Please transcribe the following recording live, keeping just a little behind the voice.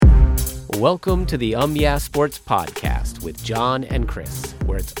Welcome to the Yeah Sports Podcast with John and Chris,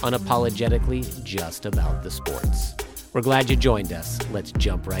 where it's unapologetically just about the sports. We're glad you joined us. Let's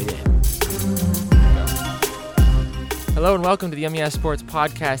jump right in. Hello and welcome to the Yeah Sports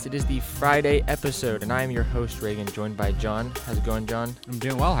Podcast. It is the Friday episode, and I am your host, Reagan, joined by John. How's it going, John? I'm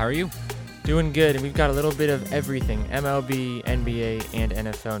doing well. How are you? Doing good, and we've got a little bit of everything, MLB, NBA, and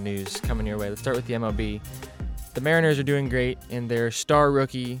NFL news coming your way. Let's start with the MLB. The Mariners are doing great, and their star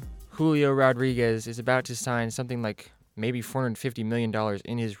rookie, Julio Rodriguez, is about to sign something like maybe $450 million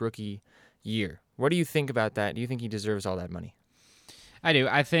in his rookie year. What do you think about that? Do you think he deserves all that money? I do.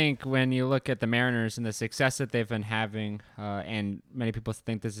 I think when you look at the Mariners and the success that they've been having, and many people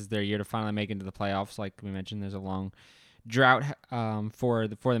think this is their year to finally make it into the playoffs, like we mentioned, there's a long drought for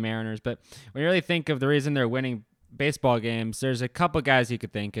the Mariners. But when you really think of the reason they're winning baseball games, there's a couple guys you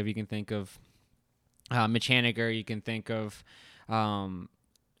could think of. You can think of Mitch Haniger. You can think of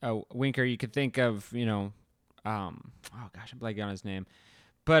Winker. You could think of, I'm blanking on his name.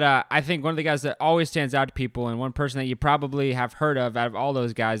 But I think one of the guys that always stands out to people, and one person that you probably have heard of out of all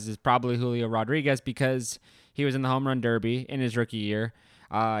those guys, is probably Julio Rodriguez, because he was in the home run derby in his rookie year.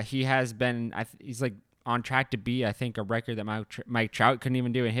 He has been, he's like on track to be, I think, a record that Mike Trout couldn't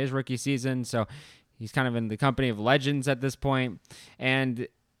even do in his rookie season. So he's kind of in the company of legends at this point. And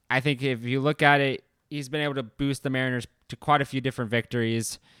I think if you look at it, he's been able to boost the Mariners to quite a few different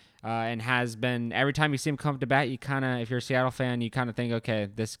victories. And has been, every time you see him come to bat, you kind of, if you're a Seattle fan, you kind of think, okay,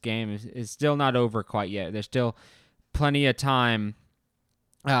 this game is still not over quite yet. There's still plenty of time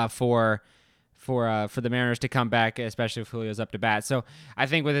for the Mariners to come back, especially if Julio's up to bat. So I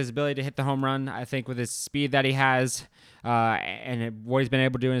think with his ability to hit the home run, I think with his speed that he has, and what he's been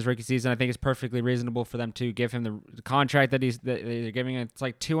able to do in his rookie season, I think it's perfectly reasonable for them to give him the contract that they're giving him. It's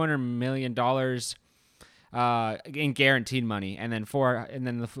like $200 million. In guaranteed money, and then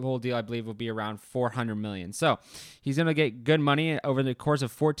the whole deal, I believe, will be around $400 million. So he's going to get good money over the course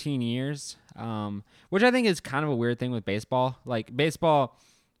of 14 years, which I think is kind of a weird thing with baseball. Like baseball,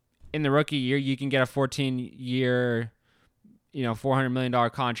 in the rookie year, you can get a 14-year, $400 million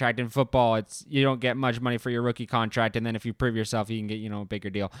contract. In football, you don't get much money for your rookie contract, and then if you prove yourself, you can get a bigger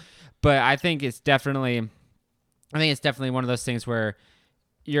deal. But I think it's definitely one of those things where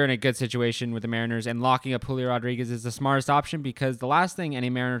you're in a good situation with the Mariners, and locking up Julio Rodriguez is the smartest option, because the last thing any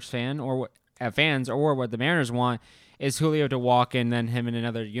Mariners fans or what the Mariners want is Julio to walk in, then him in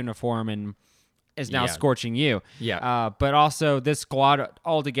another uniform and is now scorching you. Yeah. But also this squad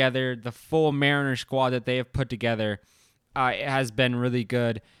altogether, the full Mariners squad that they have put together, it has been really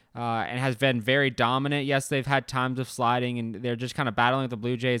good and has been very dominant. Yes, they've had times of sliding, and they're just kind of battling with the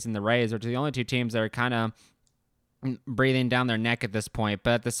Blue Jays and the Rays, which are the only two teams that are kind of breathing down their neck at this point.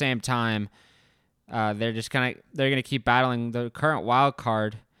 But at the same time, they're going to keep battling. The current wild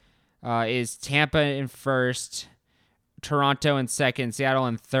card is Tampa in first, Toronto in second, Seattle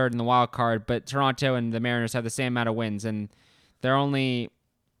in third in the wild card. But Toronto and the Mariners have the same amount of wins, and they're only,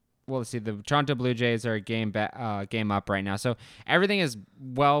 let's see, the Toronto Blue Jays are a game up right now. So everything is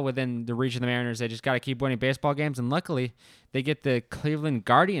well within the reach of the Mariners. They just got to keep winning baseball games, and luckily they get the Cleveland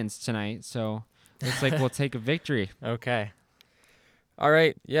Guardians tonight. So looks like we'll take a victory. Okay. All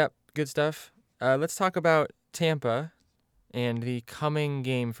right. Yep. Good stuff. Let's talk about Tampa and the coming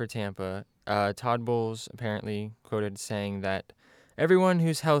game for Tampa. Todd Bowles apparently quoted saying that everyone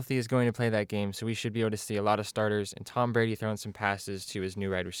who's healthy is going to play that game, so we should be able to see a lot of starters and Tom Brady throwing some passes to his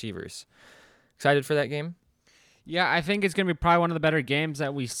new wide receivers. Excited for that game? Yeah, I think it's going to be probably one of the better games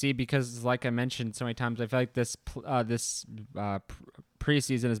that we see, because, like I mentioned so many times, I feel like this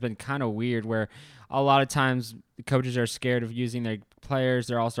preseason has been kind of weird, where a lot of times the coaches are scared of using their players,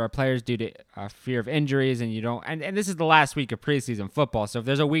 their all-star players, due to fear of injuries, and and this is the last week of preseason football, so if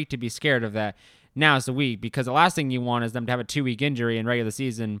there's a week to be scared of that, now is the week, because the last thing you want is them to have a 2-week injury, and regular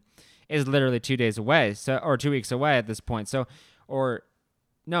season is literally 2 days away, or 2 weeks away at this point. So, or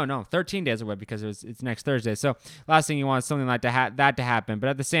No, 13 days away, because it's next Thursday. So last thing you want is something like that to happen. But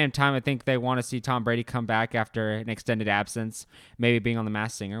at the same time, I think they want to see Tom Brady come back after an extended absence, maybe being on The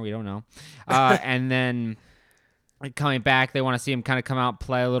Masked Singer. We don't know. And then coming back, they want to see him kind of come out,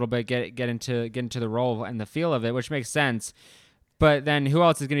 play a little bit, get into the role and the feel of it, which makes sense. But then who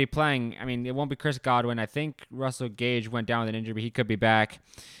else is going to be playing? I mean, it won't be Chris Godwin. I think Russell Gage went down with an injury, but he could be back.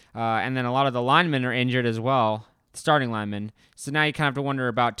 And then a lot of the linemen are injured as well, starting linemen. So now you kind of have to wonder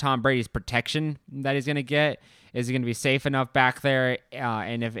about Tom Brady's protection that he's going to get. Is he going to be safe enough back there?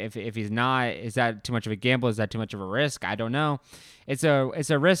 And if he's not, is that too much of a gamble? Is that too much of a risk? I don't know. It's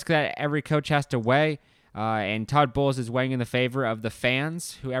a risk that every coach has to weigh. And Todd Bowles is weighing in the favor of the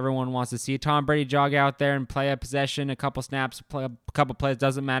fans, who everyone wants to see Tom Brady jog out there and play a possession, a couple snaps, play a couple plays,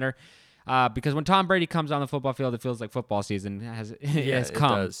 doesn't matter. Because when Tom Brady comes on the football field, it feels like football season has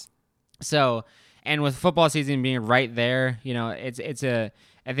come. It does. So, and with football season being right there, I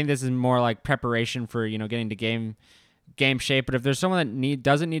think this is more like preparation for, getting to game shape. But if there's someone that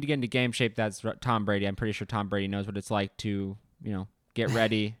doesn't need to get into game shape, that's Tom Brady. I'm pretty sure Tom Brady knows what it's like to, get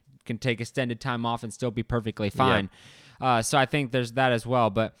ready, can take extended time off and still be perfectly fine. So I think there's that as well.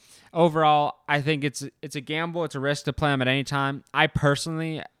 But overall, I think it's a gamble. It's a risk to play him at any time. I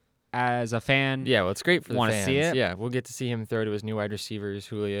personally, as a fan, it's great for the fans. Want to see it. Yeah, we'll get to see him throw to his new wide receivers,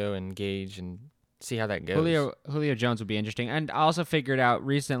 Julio and Gage, and see how that goes. Julio Jones would be interesting. And I also figured out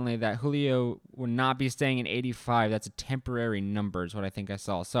recently that Julio will not be staying in 85. That's a temporary number is what I think I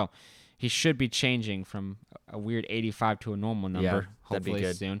saw. So he should be changing from a weird 85 to a normal number,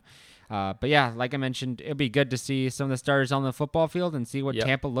 hopefully soon. But yeah, like I mentioned, it'll be good to see some of the starters on the football field and see what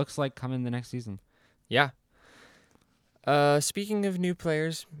Tampa looks like coming the next season. Yeah. Speaking of new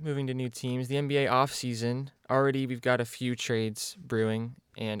players moving to new teams, the NBA offseason, already we've got a few trades brewing,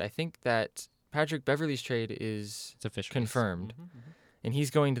 and I think that Patrick Beverley's trade is confirmed, and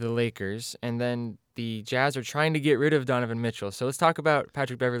he's going to the Lakers, and then the Jazz are trying to get rid of Donovan Mitchell. So let's talk about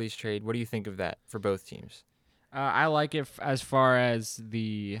Patrick Beverley's trade. What do you think of that for both teams? I like it as far as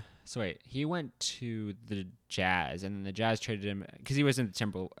he went to the Jazz, and then the Jazz traded him because he was in the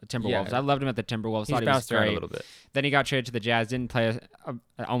Timberwolves. Yeah. I loved him at the Timberwolves. He's thought bounced he was around great. a little bit. Then he got traded to the Jazz. Didn't play.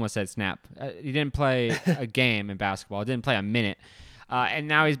 I almost said snap. He didn't play a game in basketball. Didn't play a minute. And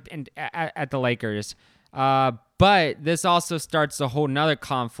now he's at the Lakers. But this also starts a whole nother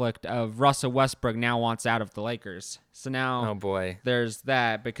conflict of Russell Westbrook now wants out of the Lakers. So now, oh boy, there's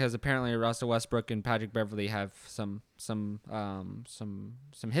that because apparently Russell Westbrook and Patrick Beverley have some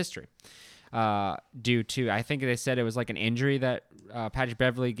history. Due to, I think they said it was like an injury that Patrick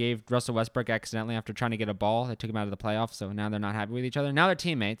Beverley gave Russell Westbrook accidentally after trying to get a ball that took him out of the playoffs. So now they're not happy with each other. Now they're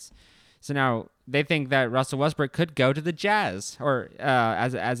teammates. So now they think that Russell Westbrook could go to the Jazz or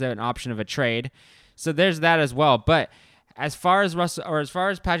as an option of a trade. So there's that as well. But as far as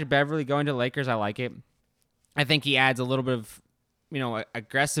Patrick Beverley going to the Lakers, I like it. I think he adds a little bit of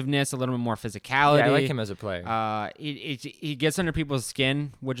aggressiveness, a little bit more physicality. Yeah, I like him as a player. He gets under people's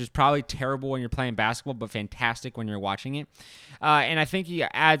skin, which is probably terrible when you're playing basketball, but fantastic when you're watching it. And I think he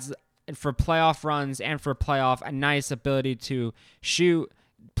adds for playoff runs and for playoff a nice ability to shoot,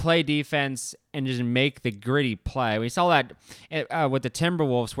 play defense, and just make the gritty play. We saw that with the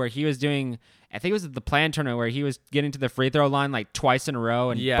Timberwolves where he was doing, I think it was at the play-in tournament where he was getting to the free throw line like twice in a row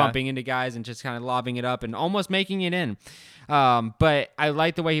and bumping into guys and just kind of lobbing it up and almost making it in. But I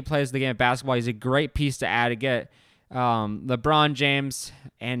like the way he plays the game of basketball. He's a great piece to add to get LeBron James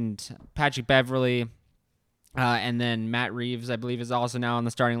and Patrick Beverley, and then Matt Reeves, I believe, is also now in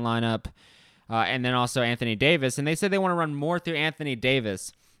the starting lineup, and then also Anthony Davis. And they said they want to run more through Anthony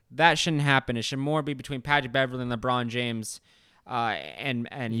Davis. That shouldn't happen. It should more be between Patrick Beverley and LeBron James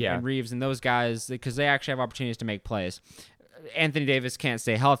and Reeves and those guys because they actually have opportunities to make plays. Anthony Davis can't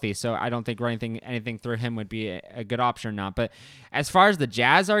stay healthy, so I don't think running anything through him would be a good option or not. But as far as the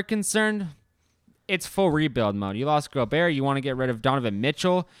Jazz are concerned, it's full rebuild mode. You lost Gobert. You want to get rid of Donovan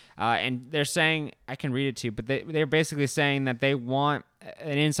Mitchell. And they're saying, I can read it to you, but they're basically saying that they want,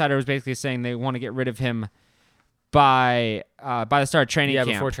 an insider was basically saying they want to get rid of him by the start of training camp.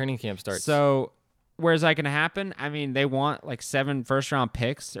 Yeah, before training camp starts. So where's that going to happen? I mean, they want like 7 first-round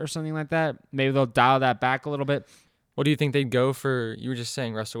picks or something like that. Maybe they'll dial that back a little bit. What do you think they'd go for? You were just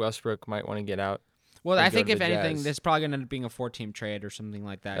saying Russell Westbrook might want to get out. Well, I think if anything, this is probably going to end up being a 4-team trade or something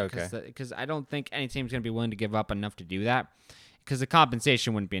like that. Okay. Because I don't think any team's going to be willing to give up enough to do that because the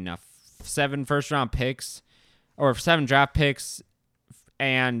compensation wouldn't be enough. 7 first-round picks or 7 draft picks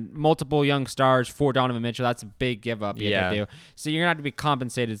and multiple young stars for Donovan Mitchell, that's a big give-up you have to do. So you're going to have to be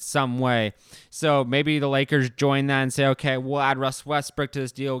compensated some way. So maybe the Lakers join that and say, okay, we'll add Russ Westbrook to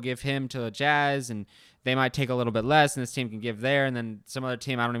this deal, give him to the Jazz, and they might take a little bit less, and this team can give there, and then some other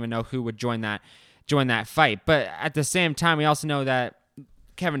team, I don't even know who would join that fight. But at the same time, we also know that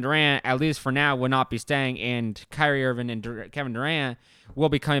Kevin Durant, at least for now, will not be staying, and Kyrie Irving and Kevin Durant will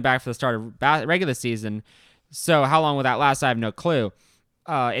be coming back for the start of regular season. So how long will that last? I have no clue.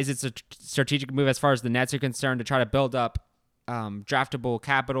 Is it a strategic move as far as the Nets are concerned to try to build up draftable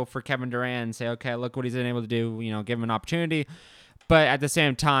capital for Kevin Durant and say, okay, look what he's been able to do, give him an opportunity. But at the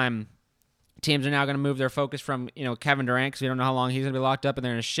same time, teams are now going to move their focus from, Kevin Durant because we don't know how long he's going to be locked up, and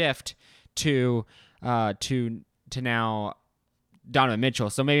they're going to shift to now Donovan Mitchell.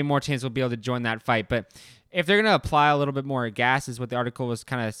 So maybe more teams will be able to join that fight. But if they're going to apply a little bit more gas, is what the article was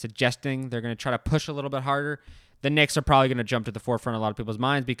kind of suggesting, they're going to try to push a little bit harder, the Knicks are probably going to jump to the forefront of a lot of people's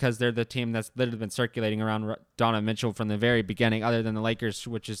minds because they're the team that's literally been circulating around Donovan Mitchell from the very beginning, other than the Lakers,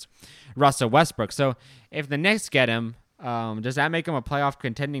 which is Russell Westbrook. So if the Knicks get him, does that make him a playoff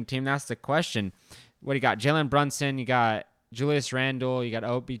contending team? That's the question. What do you got? Jalen Brunson, you got Julius Randle, you got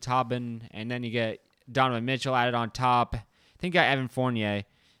Obi Toppin, and then you get Donovan Mitchell added on top. I think you got Evan Fournier.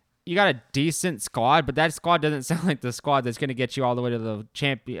 You got a decent squad, but that squad doesn't sound like the squad that's going to get you all the way to the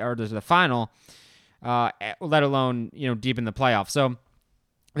champion or to the final, let alone deep in the playoffs. So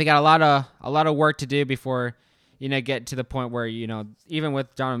they got a lot of work to do before get to the point where even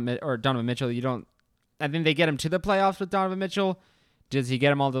with Donovan Mitchell, you don't. I think they get him to the playoffs with Donovan Mitchell. Does he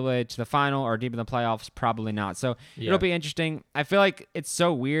get him all the way to the final or deep in the playoffs? Probably not. So it'll be interesting. I feel like it's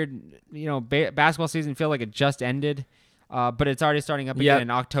so weird. Basketball season feel like it just ended, but it's already starting up again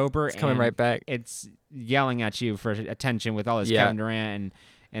in October. It's coming right back. It's yelling at you for attention with all this Kevin Durant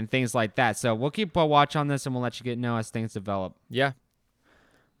and things like that. So we'll keep a watch on this, and we'll let you know as things develop. Yeah.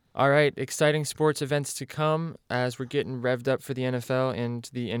 All right. Exciting sports events to come as we're getting revved up for the NFL, and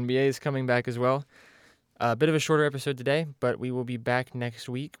the NBA is coming back as well. A bit of a shorter episode today, but we will be back next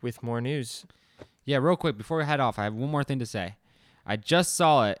week with more news. Yeah, real quick, before we head off, I have one more thing to say. I just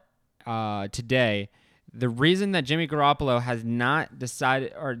saw it today. The reason that Jimmy Garoppolo has not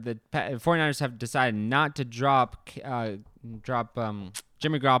decided, or the 49ers have decided not to drop Jimmy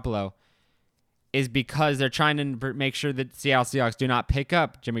Garoppolo is because they're trying to make sure that Seattle Seahawks do not pick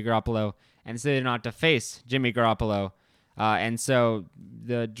up Jimmy Garoppolo and so they don't have to face Jimmy Garoppolo. And so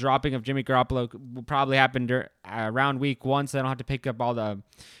the dropping of Jimmy Garoppolo will probably happen around week 1, so they don't have to pick up all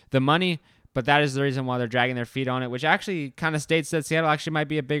the money. But that is the reason why they're dragging their feet on it, which actually kind of states that Seattle actually might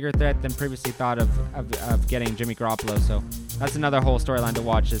be a bigger threat than previously thought of getting Jimmy Garoppolo. So that's another whole storyline to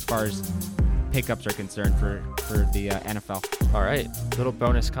watch as far as pickups are concerned for the NFL. All right. Little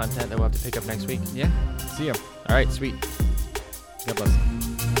bonus content that we'll have to pick up next week. Yeah. See ya. All right. Sweet. God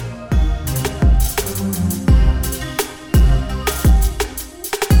bless.